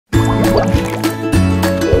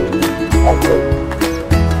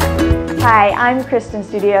I'm Kristen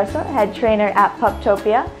Studioso, head trainer at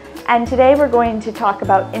Puptopia, and today we're going to talk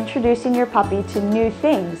about introducing your puppy to new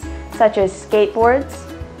things, such as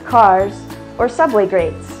skateboards, cars, or subway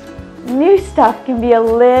grates. New stuff can be a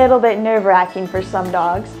little bit nerve-wracking for some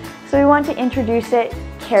dogs, so we want to introduce it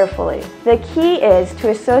carefully. The key is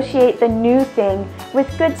to associate the new thing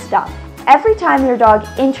with good stuff. Every time your dog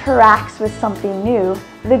interacts with something new,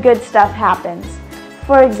 the good stuff happens.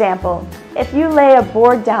 For example, if you lay a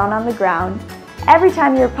board down on the ground, every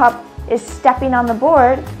time your pup is stepping on the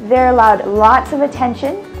board, they're allowed lots of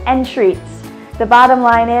attention and treats. The bottom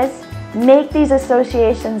line is, make these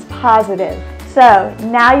associations positive. So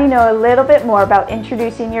now you know a little bit more about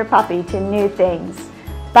introducing your puppy to new things.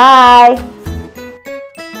 Bye!